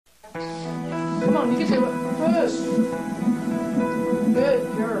Come on, you can do it. Push. Good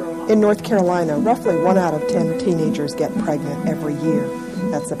girl. In North Carolina, roughly 1 out of 10 teenagers get pregnant every year.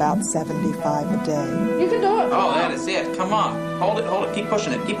 That's about 75 a day. You can do it. Oh, that is it. Come on. Hold it. Keep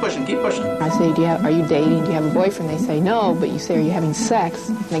pushing it. Keep pushing. I say, are you dating? Do you have a boyfriend? They say no, but you say, are you having sex?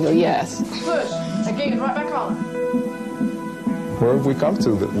 And they go, yes. Push. Again, right back on. Where have we come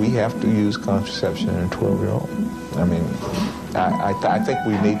to that we have to use contraception in a 12-year-old? I mean, I think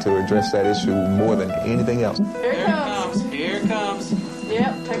we need to address that issue more than anything else. Here it comes. Here it comes.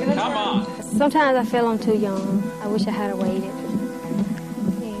 Yep, taking it. Come on. Sometimes I feel I'm too young. I wish I had waited.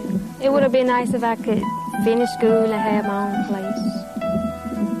 Yeah. It would have been nice if I could finish school and have my own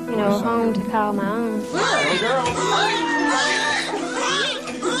place. You know, home to call my own. Hey, girl.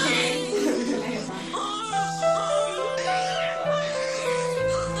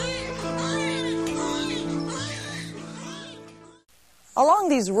 Along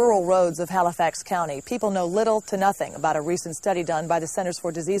these rural roads of Halifax County, people know little to nothing about a recent study done by the Centers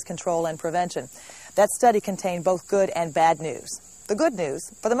for Disease Control and Prevention. That study contained both good and bad news. The good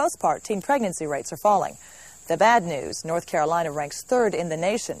news, for the most part, teen pregnancy rates are falling. The bad news, North Carolina ranks 3rd in the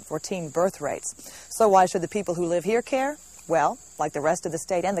nation for teen birth rates. So why should the people who live here care? Well, like the rest of the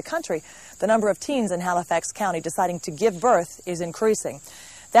state and the country, the number of teens in Halifax County deciding to give birth is increasing.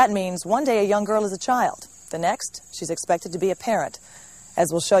 That means one day a young girl is a child. The next, she's expected to be a parent. As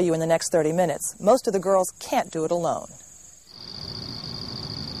we'll show you in the next 30 minutes, most of the girls can't do it alone.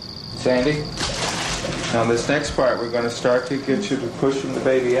 Sandy, now this next part, we're going to start to get you to pushing the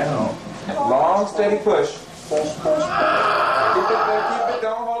baby out. Long, steady push. Push, push, push. Keep it there, keep it,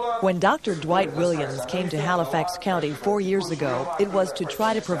 don't hold on. When Dr. Dwight Williams came to Halifax County 4 years ago, it was to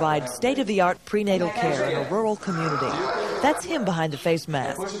try to provide state-of-the-art prenatal care in a rural community. That's him behind the face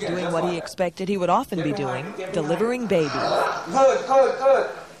mask, doing what he expected he would often be doing, delivering babies. Good.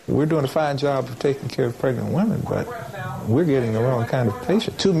 We're doing a fine job of taking care of pregnant women, but we're getting the wrong kind of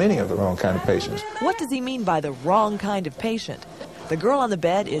patient. Too many of the wrong kind of patients. What does he mean by the wrong kind of patient? The girl on the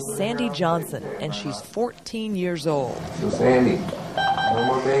bed is Sandy Johnson, and she's 14 years old. So Sandy, no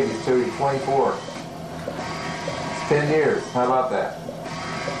more babies till you're 24. It's 10 years. How about that?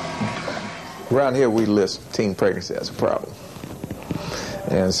 Around here, we list teen pregnancy as a problem.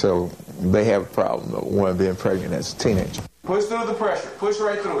 And so they have a problem of one being pregnant as a teenager. Push through the pressure. Push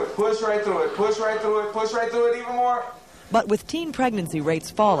right through it. Push right through it. Push right through it. Push right through it even more. But with teen pregnancy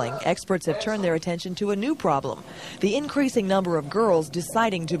rates falling, experts have turned their attention to a new problem, the increasing number of girls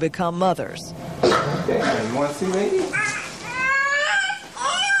deciding to become mothers. Okay, you want to see baby?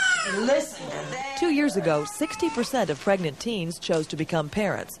 Listen. 2 years ago, 60% of pregnant teens chose to become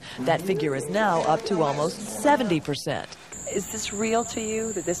parents. That figure is now up to almost 70%. Is this real to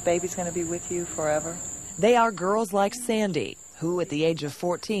you, that this baby's going to be with you forever? They are girls like Sandy, who at the age of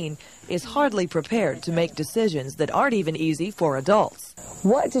 14 is hardly prepared to make decisions that aren't even easy for adults.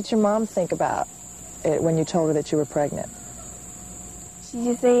 What did your mom think about it when you told her that you were pregnant? She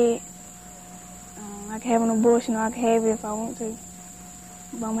just said, I can have an abortion or I can have it if I want to.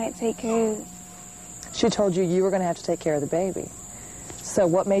 But I'm going to have to take care of it. She told you you were going to have to take care of the baby. So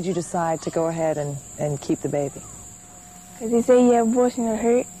what made you decide to go ahead and keep the baby? Because they say you have abortion or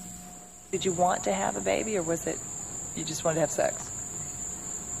hurt. Did you want to have a baby, or was it you just wanted to have sex?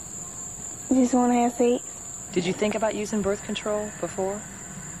 I just want to have sex. Did you think about using birth control before?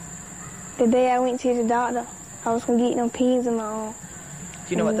 The day I went to the doctor, I was going to get them pins in my arm.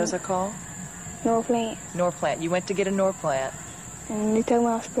 Do you know what those are called? Norplant. Norplant. You went to get a Norplant. And they told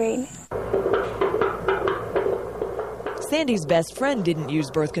me I was pregnant. Sandy's best friend didn't use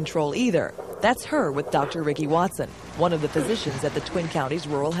birth control either. That's her with Dr. Ricky Watson, one of the physicians at the Twin Counties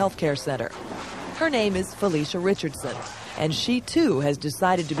Rural Health Care Center. Her name is Felicia Richardson, and she too has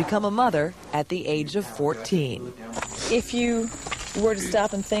decided to become a mother at the age of 14. If you were to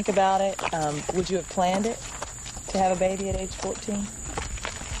stop and think about it, would you have planned it to have a baby at age 14?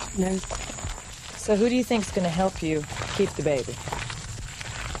 No. So who do you think is going to help you keep the baby?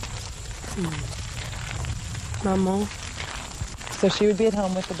 My mom. So she would be at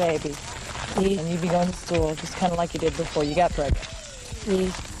home with the baby, Yeah. and you'd be going to school just kind of like you did before you got pregnant. Yeah.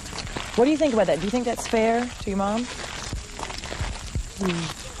 What do you think about that? Do you think that's fair to your mom?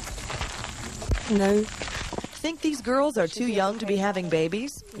 No. Think these girls are too young to be having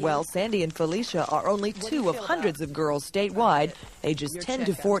babies? Well, Sandy and Felicia are only two of hundreds of girls statewide, ages 10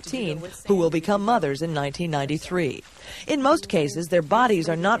 to 14, who will become mothers in 1993. In most cases, their bodies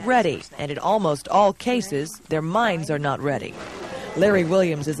are not ready, and in almost all cases, their minds are not ready. Larry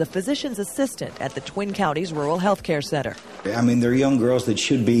Williams is a physician's assistant at the Twin Counties Rural Health Care Center. I mean, they're young girls that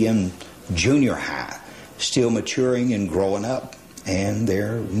should be in junior high, still maturing and growing up. and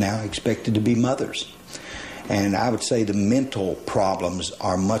they're now expected to be mothers. And I would say the mental problems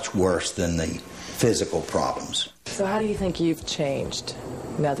are much worse than the physical problems. So how do you think you've changed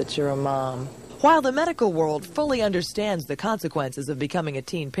now that you're a mom? While the medical world fully understands the consequences of becoming a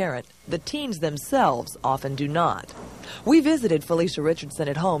teen parent, the teens themselves often do not. We visited Felicia Richardson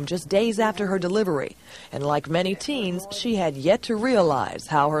at home just days after her delivery, and like many teens, she had yet to realize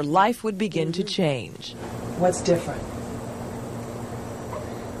how her life would begin to change. What's different?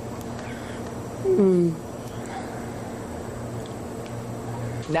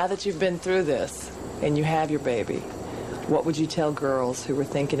 Now that you've been through this and you have your baby, what would you tell girls who were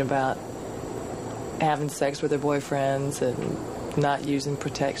thinking about having sex with their boyfriends and not using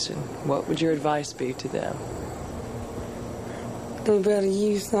protection? What would your advice be to them? They better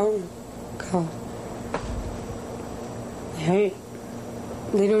use something, cause hey,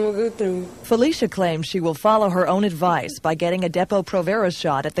 they don't want to go through. Felicia claims she will follow her own advice by getting a Depo-Provera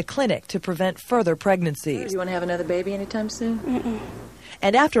shot at the clinic to prevent further pregnancies. Do you want to have another baby anytime soon? Mm-mm.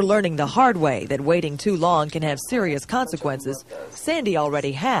 And after learning the hard way that waiting too long can have serious consequences, Sandy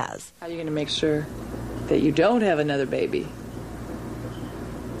already has. How are you going to make sure that you don't have another baby?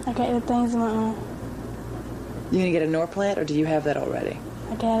 I got the things in my own. You going to get a Norplant, or do you have that already?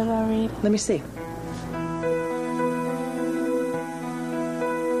 I got it already. Let me see.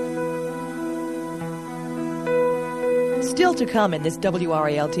 Still to come in this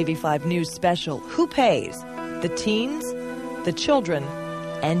WRAL TV5 News special, who pays? The teens, the children,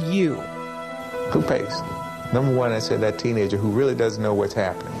 and you. Who pays? Number one, I said that teenager who really doesn't know what's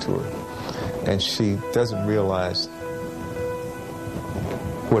happening to her. And she doesn't realize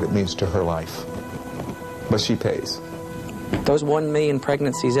what it means to her life. But she pays. Those 1 million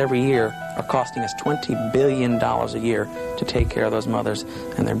pregnancies every year are costing us $20 billion a year to take care of those mothers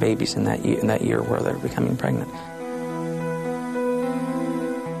and their babies in that year where they're becoming pregnant.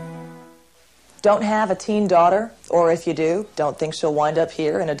 Don't have a teen daughter, or if you do, don't think she'll wind up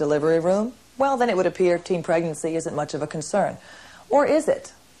here in a delivery room? Well, then it would appear teen pregnancy isn't much of a concern. Or is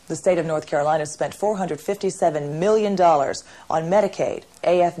it? The state of North Carolina spent $457 million on Medicaid,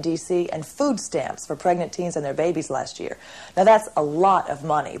 AFDC, and food stamps for pregnant teens and their babies last year. Now, that's a lot of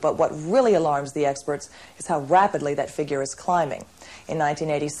money, but what really alarms the experts is how rapidly that figure is climbing. In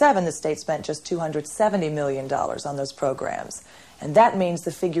 1987, the state spent just $270 million on those programs. And that means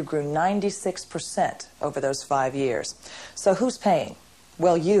the figure grew 96% over those 5 years. So who's paying?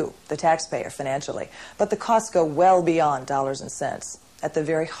 Well, you, the taxpayer, financially. But the costs go well beyond dollars and cents. At the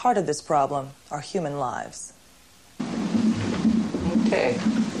very heart of this problem are human lives. Okay,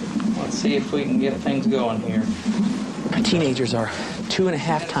 let's see if we can get things going here. Teenagers are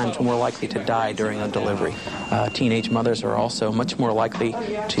 2.5 times more likely to die during a delivery. Teenage mothers are also much more likely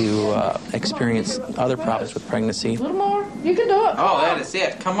to experience other problems with pregnancy. A little more. You can do it. Oh, that is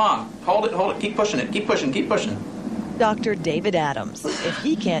it. Come on. Hold it. Keep pushing it. Keep pushing. Keep pushing. Dr. David Adams. If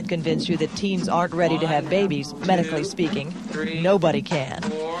he can't convince you that teens aren't ready to have babies, medically speaking, nobody can.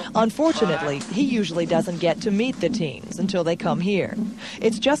 Unfortunately, he usually doesn't get to meet the teens until they come here.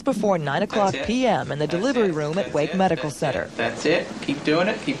 It's just before 9 o'clock p.m. in the delivery room at Wake Medical Center. That's it. Keep doing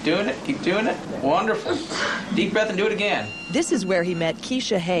it. Keep doing it. Keep doing it. Wonderful. Deep breath and do it again. This is where he met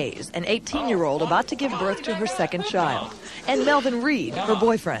Keisha Hayes, an 18-year-old about to give birth to her second child, and Melvin Reed, her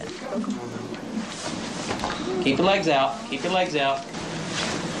boyfriend. Keep your legs out. Keep your legs out.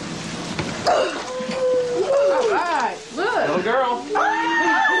 All right. Good. Little girl.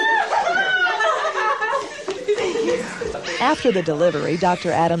 After the delivery,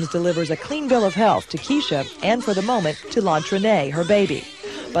 Dr. Adams delivers a clean bill of health to Keisha and, for the moment, to Lantrene, her baby.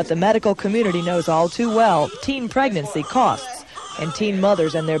 But the medical community knows all too well teen pregnancy costs, and teen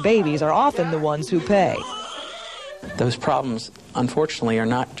mothers and their babies are often the ones who pay. Those problems, unfortunately, are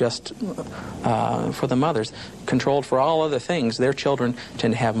not just for the mothers. Controlled for all other things, their children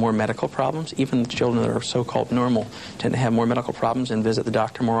tend to have more medical problems. Even the children that are so-called normal tend to have more medical problems and visit the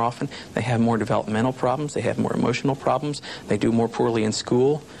doctor more often. They have more developmental problems. They have more emotional problems. They do more poorly in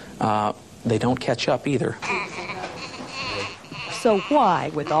school. They don't catch up either. So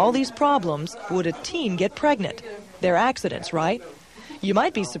why, with all these problems, would a teen get pregnant? They're accidents, right? You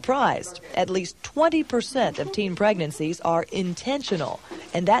might be surprised. At least 20% of teen pregnancies are intentional,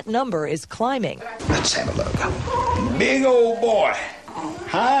 and that number is climbing. Let's have a look. Big old boy.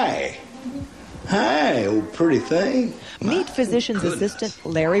 Hi. Hi, old pretty thing. Meet physician's assistant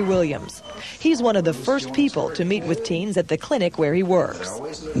Larry Williams. He's one of the first people to meet with teens at the clinic where he works.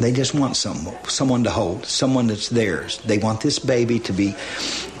 They just want someone to hold, someone that's theirs. They want this baby to be,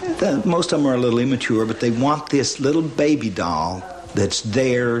 most of them are a little immature, but they want this little baby doll that's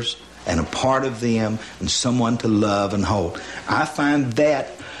theirs and a part of them and someone to love and hold. I find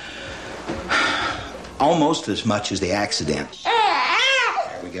that almost as much as the accident.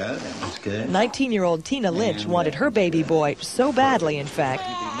 There we go. That was good. 19-year-old Tina Lynch wanted her baby boy so badly, in fact,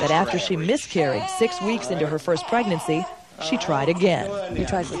 that after she miscarried 6 weeks into her first pregnancy, she tried again. You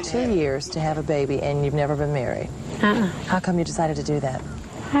tried for 2 years to have a baby, and you've never been married. How come you decided to do that?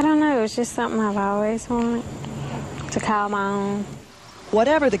 I don't know. It's just something I've always wanted to call my own.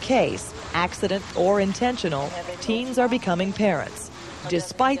 Whatever the case, accident or intentional, teens are becoming parents,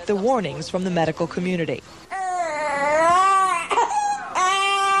 despite the warnings from the medical community.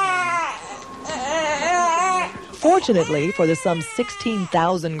 Fortunately for the some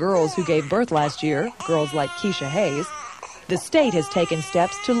 16,000 girls who gave birth last year, girls like Keisha Hayes, the state has taken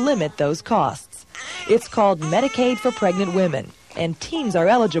steps to limit those costs. It's called Medicaid for Pregnant Women, and teens are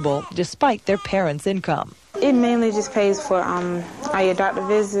eligible despite their parents' income. It mainly just pays for all your doctor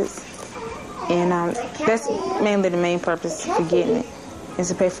visits, and that's mainly the main purpose for getting it, is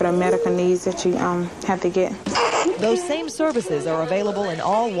to pay for the medical needs that you have to get. Those same services are available in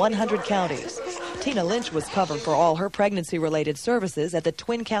all 100 counties. Tina Lynch was covered for all her pregnancy-related services at the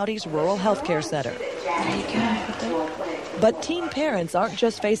Twin Counties Rural Health Care Center. But teen parents aren't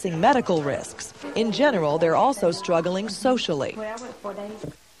just facing medical risks. In general, they're also struggling socially.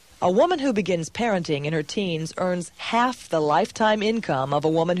 A woman who begins parenting in her teens earns half the lifetime income of a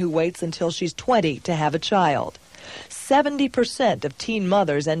woman who waits until she's 20 to have a child. 70% of teen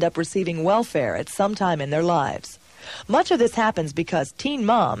mothers end up receiving welfare at some time in their lives. Much of this happens because teen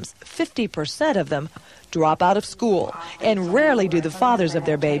moms, 50% of them, drop out of school, and rarely do the fathers of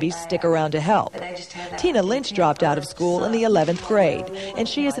their babies stick around to help. Tina Lynch dropped out of school in the 11th grade, and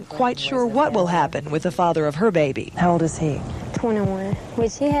she isn't quite sure what will happen with the father of her baby. How old is he? 21,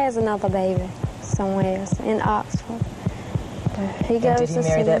 which he has another baby somewhere else in Oxford. He goes Did he to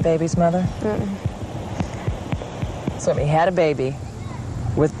marry see that baby's mother? So he had a baby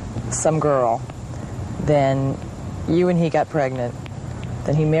with some girl, then you and he got pregnant,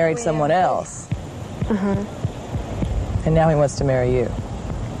 then he married someone else, and now he wants to marry you.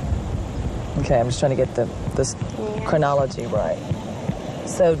 Okay, I'm just trying to get this chronology right.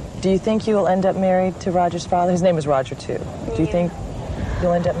 So do you think you'll end up married to Roger's father? His name is Roger, too. Do you think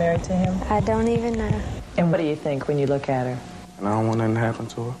you'll end up married to him? I don't even know. And what do you think when you look at her? And I don't want nothing to happen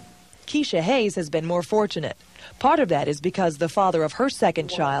to her. Keisha Hayes has been more fortunate. Part of that is because the father of her second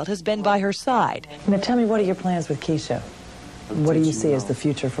child has been by her side. Now tell me, what are your plans with Keisha? What do you see as the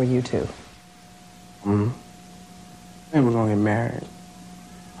future for you two? I think we're gonna get married.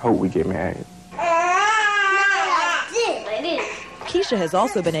 Hope we get married. Keisha has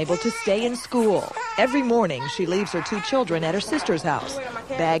also been able to stay in school. Every morning, she leaves her 2 children at her sister's house.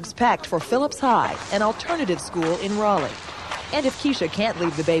 Bags packed for Phillips High, an alternative school in Raleigh. And if Keisha can't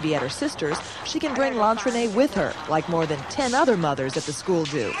leave the baby at her sister's, she can bring L'Entrée with her, like more than 10 other mothers at the school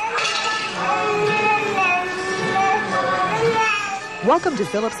do. Welcome to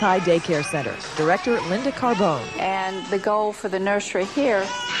Phillips High Daycare Center. Director Linda Carbone. And the goal for the nursery here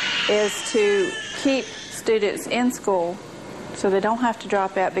is to keep students in school so they don't have to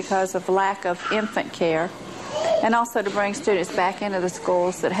drop out because of lack of infant care, and also to bring students back into the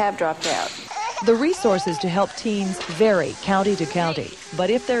schools that have dropped out. The resources to help teens vary county to county, but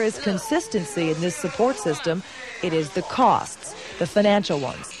if there is consistency in this support system, it is the costs, the financial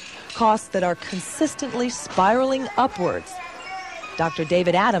ones, costs that are consistently spiraling upwards. Dr.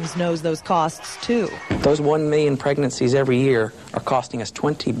 David Adams knows those costs, too. Those 1 million pregnancies every year are costing us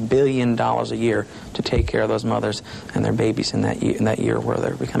 $20 billion a year to take care of those mothers and their babies in that year where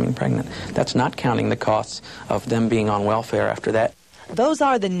they're becoming pregnant. That's not counting the costs of them being on welfare after that. Those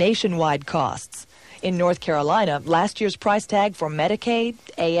are the nationwide costs. In North Carolina, last year's price tag for Medicaid,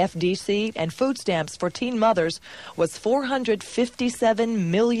 AFDC, and food stamps for teen mothers was $457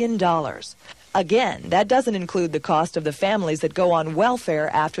 million. Again, that doesn't include the cost of the families that go on welfare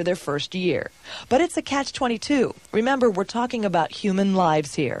after their first year. But it's a catch-22. Remember, we're talking about human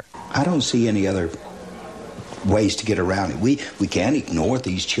lives here. I don't see any other ways to get around it. We can't ignore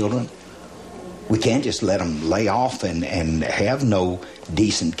these children. We can't just let them lay off and have no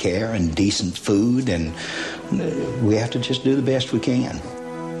decent care and decent food, and we have to just do the best we can.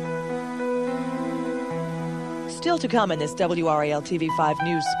 Still to come in this WRAL TV5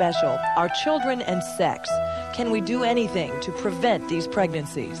 News special, our children and sex. Can we do anything to prevent these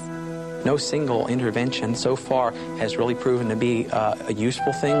pregnancies? No single intervention so far has really proven to be a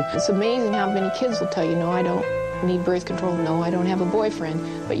useful thing. It's amazing how many kids will tell you, no, I don't need birth control, no, I don't have a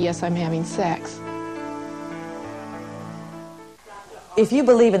boyfriend, but yes, I'm having sex. If you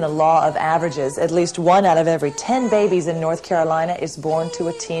believe in the law of averages, at least 1 out of every 10 babies in North Carolina is born to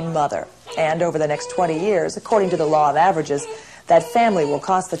a teen mother. And over the next 20 years, according to the law of averages, that family will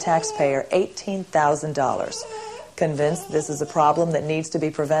cost the taxpayer $18,000. Convinced this is a problem that needs to be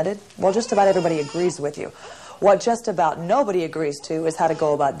prevented? Well, just about everybody agrees with you. What just about nobody agrees to is how to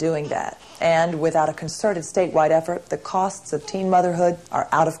go about doing that. And without a concerted statewide effort, the costs of teen motherhood are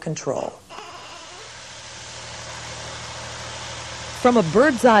out of control. From a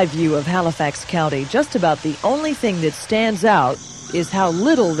bird's eye view of Halifax County, just about the only thing that stands out is how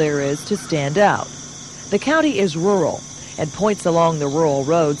little there is to stand out. The county is rural, and points along the rural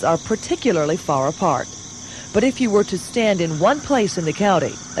roads are particularly far apart. But if you were to stand in one place in the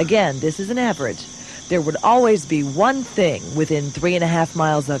county, again, this is an average, there would always be one thing within 3.5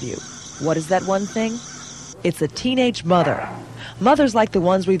 miles of you. What is that one thing? It's a teenage mother. Mothers like the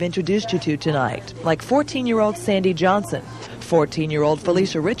ones we've introduced you to tonight, like 14-year-old Sandy Johnson, 14-year-old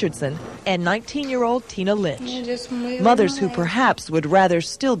Felicia Richardson, and 19-year-old Tina Lynch. Mothers who perhaps would rather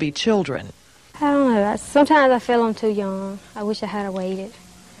still be children. I don't know. Sometimes I feel I'm too young. I wish I had waited.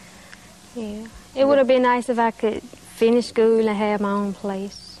 Yeah. It would have been nice if I could finish school and have my own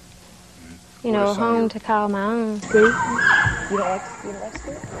place. You know, a home to call my own.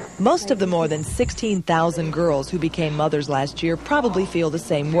 Most of the more than 16,000 girls who became mothers last year probably feel the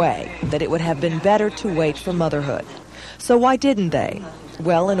same way, that it would have been better to wait for motherhood. So why didn't they?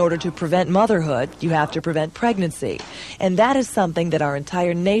 Well, in order to prevent motherhood, you have to prevent pregnancy. And that is something that our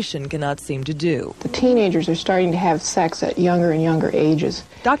entire nation cannot seem to do. The teenagers are starting to have sex at younger and younger ages.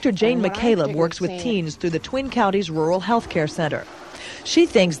 Dr. Jane McCaleb works with teens through the Twin Counties Rural Health Care Center. She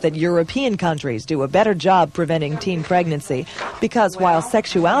thinks that European countries do a better job preventing teen pregnancy because while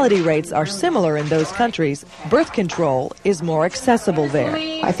sexuality rates are similar in those countries, birth control is more accessible there.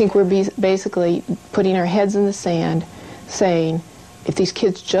 I think we're basically putting our heads in the sand, saying, if these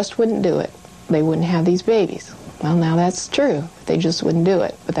kids just wouldn't do it, they wouldn't have these babies. Well, now that's true. They just wouldn't do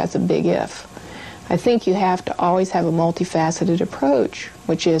it, but that's a big if. I think you have to always have a multifaceted approach,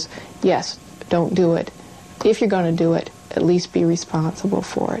 which is, yes, don't do it. If you're going to do it, at least be responsible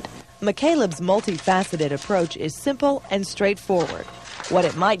for it. McCaleb's multifaceted approach is simple and straightforward. What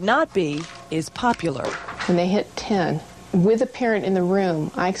it might not be is popular. When they hit 10, with a parent in the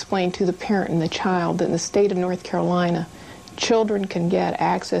room, I explained to the parent and the child that in the state of North Carolina, children can get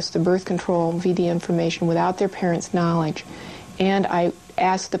access to birth control and VD information without their parents' knowledge. And I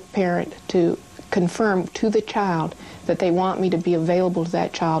asked the parent to confirm to the child that they want me to be available to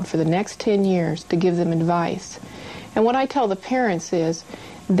that child for the next 10 years to give them advice. And what I tell the parents is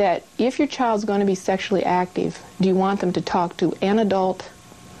that if your child's going to be sexually active, do you want them to talk to an adult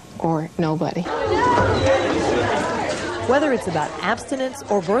or nobody? Whether it's about abstinence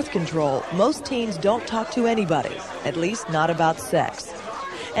or birth control, most teens don't talk to anybody, at least not about sex.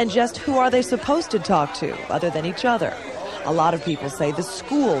 And just who are they supposed to talk to other than each other? A lot of people say the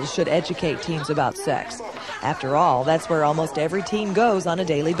schools should educate teens about sex. After all, that's where almost every teen goes on a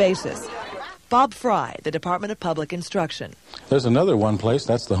daily basis. Bob Fry, the Department of Public Instruction. There's another one place,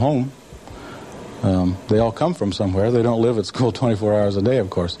 that's the home. They all come from somewhere. They don't live at school 24 hours a day, of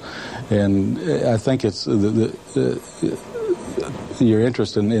course. And I think it's your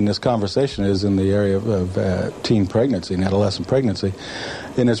interest in this conversation is in the area of teen pregnancy and adolescent pregnancy.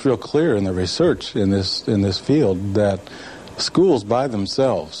 And it's real clear in the research in this field that schools by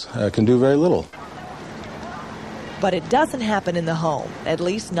themselves can do very little. But it doesn't happen in the home, at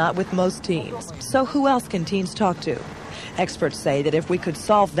least not with most teens. So who else can teens talk to? Experts say that if we could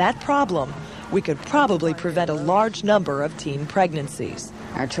solve that problem, we could probably prevent a large number of teen pregnancies.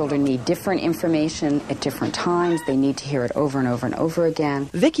 Our children need different information at different times. They need to hear it over and over and over again.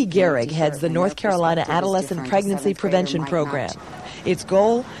 Vicki Gehrig heads the North Carolina Adolescent Pregnancy Prevention Program. Its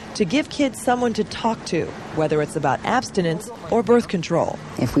goal, to give kids someone to talk to, whether it's about abstinence or birth control.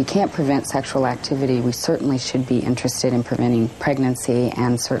 If we can't prevent sexual activity, we certainly should be interested in preventing pregnancy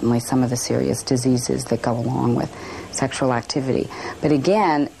and certainly some of the serious diseases that go along with sexual activity. But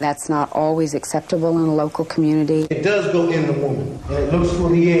again, that's not always acceptable in a local community. It does go in the woman, and it looks for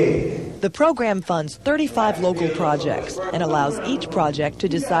the egg. The program funds 35 local projects and allows each project to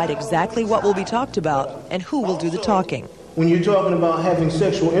decide exactly what will be talked about and who will do the talking. When you're talking about having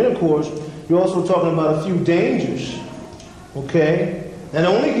sexual intercourse, you're also talking about a few dangers, okay? Not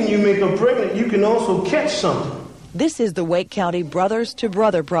only can you make her pregnant, you can also catch something. This is the Wake County Brothers to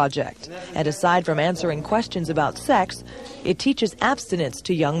Brother project, and aside from answering questions about sex, it teaches abstinence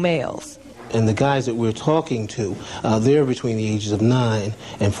to young males. And the guys that we're talking to, they're between the ages of 9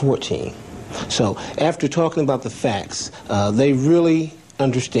 and 14. So after talking about the facts, they really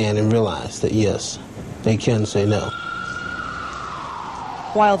understand and realize that, yes, they can say no.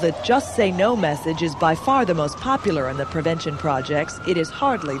 While the Just Say No message is by far the most popular in the prevention projects, it is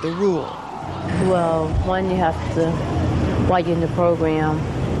hardly the rule. Well, one, you have to, while you're in the program,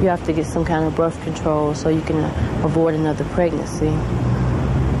 you have to get some kind of birth control so you can avoid another pregnancy.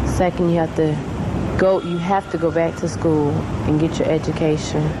 Second, you have to go back to school and get your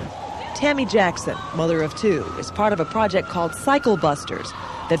education. Tammy Jackson, mother of two, is part of a project called Cycle Busters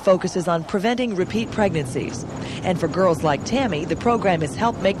that focuses on preventing repeat pregnancies. And for girls like Tammy, the program has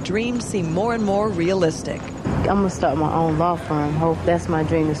helped make dreams seem more and more realistic. I'm going to start my own law firm. That's my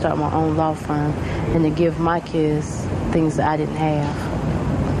dream, to start my own law firm and to give my kids things that I didn't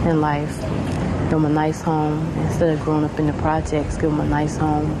have in life. Give them a nice home. Instead of growing up in the projects, give them a nice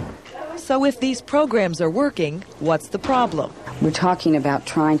home. So if these programs are working, what's the problem? We're talking about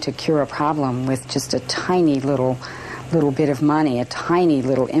trying to cure a problem with just a tiny little bit of money, a tiny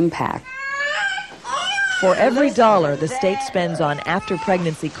little impact. For every dollar the state spends on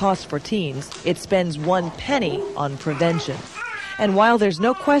after-pregnancy costs for teens, it spends 1 penny on prevention. And while there's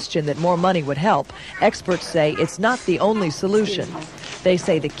no question that more money would help, experts say it's not the only solution. They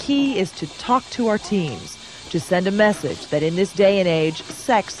say the key is to talk to our teens, to send a message that in this day and age,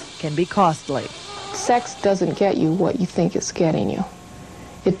 sex can be costly. Sex doesn't get you what you think it's getting you.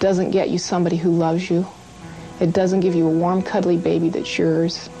 It doesn't get you somebody who loves you. It doesn't give you a warm, cuddly baby that's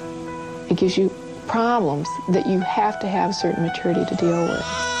yours. It gives you problems that you have to have certain maturity to deal with.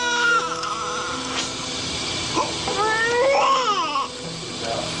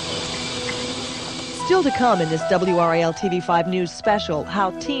 Still to come in this WRAL TV5 News special, how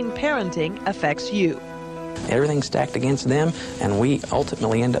teen parenting affects you. Everything's stacked against them, and we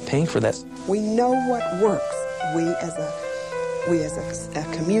ultimately end up paying for that. We know what works. We as a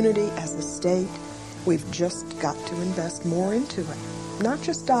community, as a state, we've just got to invest more into it. Not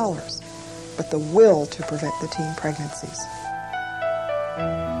just dollars, but the will to prevent the teen pregnancies.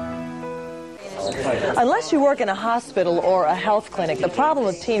 Unless you work in a hospital or a health clinic, the problem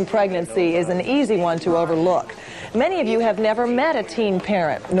of teen pregnancy is an easy one to overlook. Many of you have never met a teen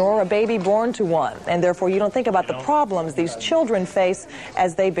parent, nor a baby born to one, and therefore you don't think about the problems these children face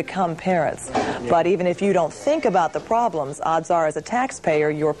as they become parents. But even if you don't think about the problems, odds are as a taxpayer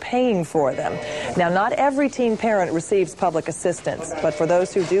you're paying for them. Now, not every teen parent receives public assistance, but for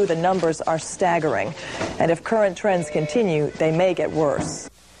those who do, the numbers are staggering. And if current trends continue, they may get worse.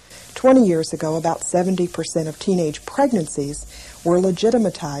 20 years ago, about 70% of teenage pregnancies were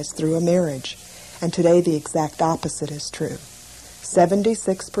legitimatized through a marriage. And today, the exact opposite is true.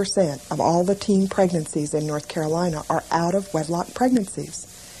 76% of all the teen pregnancies in North Carolina are out-of-wedlock pregnancies.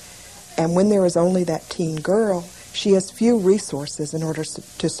 And when there is only that teen girl, she has few resources in order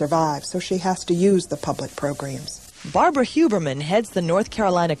to survive, so she has to use the public programs. Barbara Huberman heads the North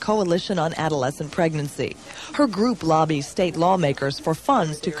Carolina Coalition on Adolescent Pregnancy. Her group lobbies state lawmakers for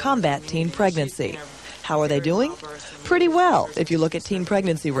funds to combat teen pregnancy. How are they doing? Pretty well, if you look at teen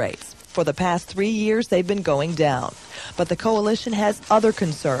pregnancy rates. For the past 3 years, they've been going down. But the coalition has other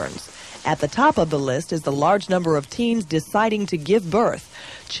concerns. At the top of the list is the large number of teens deciding to give birth,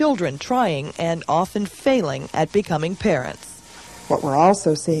 children trying and often failing at becoming parents. What we're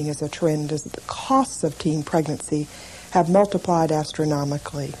also seeing as a trend is that the costs of teen pregnancy have multiplied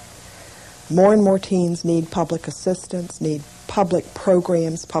astronomically. More and more teens need public assistance, need public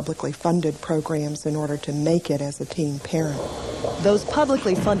programs, publicly funded programs in order to make it as a teen parent. Those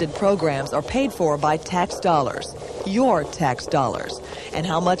publicly funded programs are paid for by tax dollars, your tax dollars. And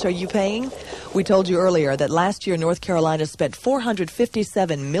how much are you paying? We told you earlier that last year North Carolina spent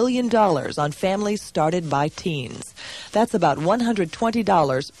 $457 million on families started by teens. That's about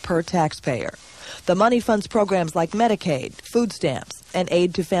 $120 per taxpayer. The money funds programs like Medicaid, food stamps, and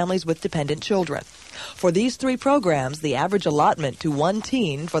aid to families with dependent children. For these three programs, the average allotment to one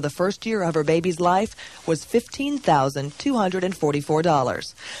teen for the first year of her baby's life was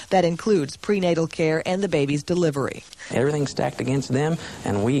 $15,244. That includes prenatal care and the baby's delivery. Everything's stacked against them,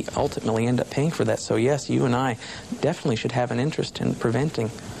 and we ultimately end up paying for that. So yes, you and I definitely should have an interest in preventing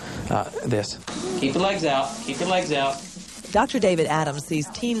this. Keep your legs out. Keep your legs out. Dr. David Adams sees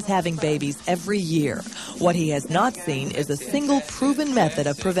teens having babies every year. What he has not seen is a single proven method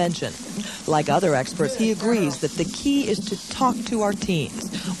of prevention. Like other experts, he agrees that the key is to talk to our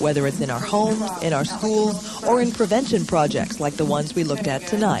teens, whether it's in our homes, in our schools, or in prevention projects like the ones we looked at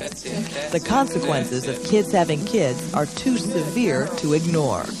tonight. The consequences of kids having kids are too severe to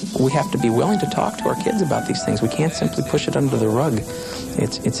ignore. We have to be willing to talk to our kids about these things. We can't simply push it under the rug.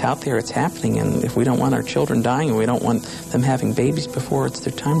 It's out there, it's happening, and if we don't want our children dying and we don't want them having babies before it's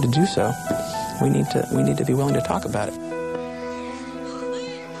their time to do so, we need to be willing to talk about it.